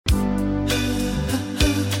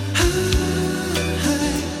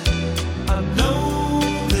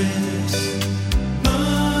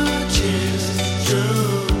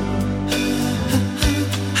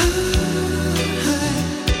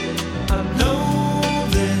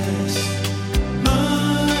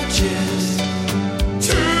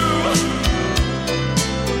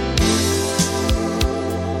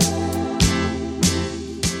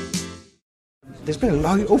been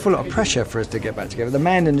an awful lot of pressure for us to get back together. The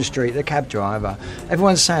man in the street, the cab driver,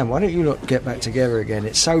 everyone's saying, why don't you lot get back together again?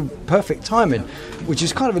 It's so perfect timing, which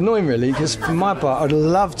is kind of annoying really, because for my part I'd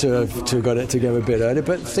love to have got it together a bit earlier,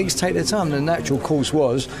 but things take their time. The natural course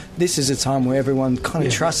was, this is a time where everyone kind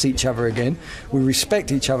of trusts each other again, we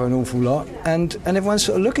respect each other an awful lot, and everyone's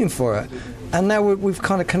sort of looking for it. And now we've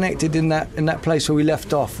kind of connected in that place where we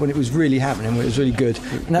left off when it was really happening, when it was really good,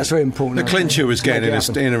 and that's very important. The clincher was getting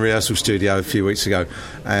in a rehearsal studio a few weeks ago,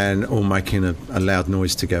 and all making a loud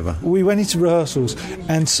noise together. We went into rehearsals,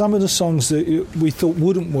 and some of the songs that we thought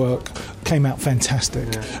wouldn't work came out fantastic,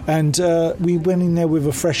 and we went in there with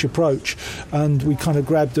a fresh approach, and we kind of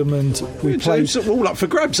grabbed them and we played. It's all up for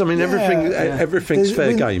grabs. I mean, everything's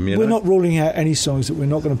fair game. We're not ruling out any songs that we're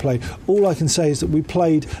not going to play. All I can say is that we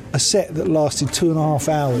played a set that lasted 2.5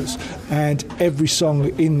 hours, and every song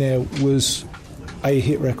in there was a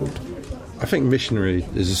hit record. I think Missionary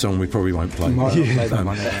is a song we probably won't play. We might not play that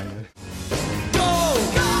one.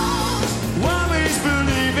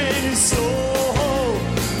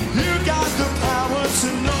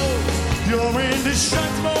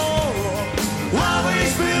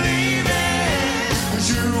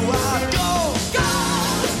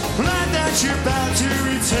 You're about to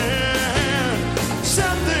return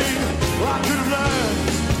something I could have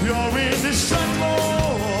learned. You're indestructible.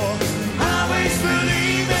 Always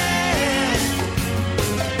believe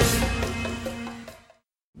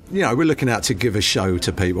it. You know, we're looking out to give a show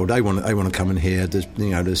to people. They want to come and hear the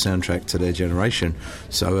soundtrack to their generation.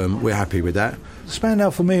 So we're happy with that. Spandau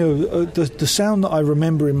for me, the sound that I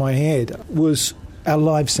remember in my head was our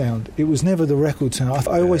live sound. It was never the record sound.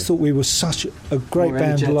 I always thought we were such a great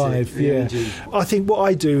band live. Yeah, I think what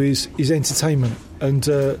I do is entertainment, and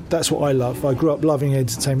that's what I love. I grew up loving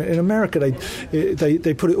entertainment. In America,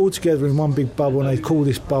 they put it all together in one big bubble, and they call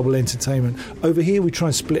this bubble entertainment. Over here, we try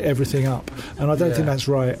and split everything up, and I don't think that's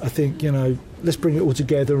right. I think let's bring it all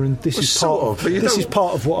together, and this is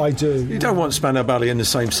part of what I do. You don't want Spandau Ballet in the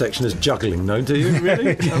same section as juggling, no, do you?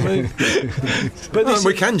 Really? I mean, but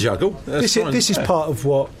we can juggle. This is part of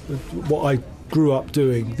what I grew up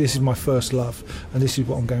doing. This is my first love, and this is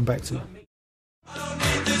what I'm going back to. I don't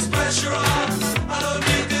need this pressure on. I don't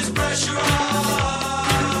need this pressure on.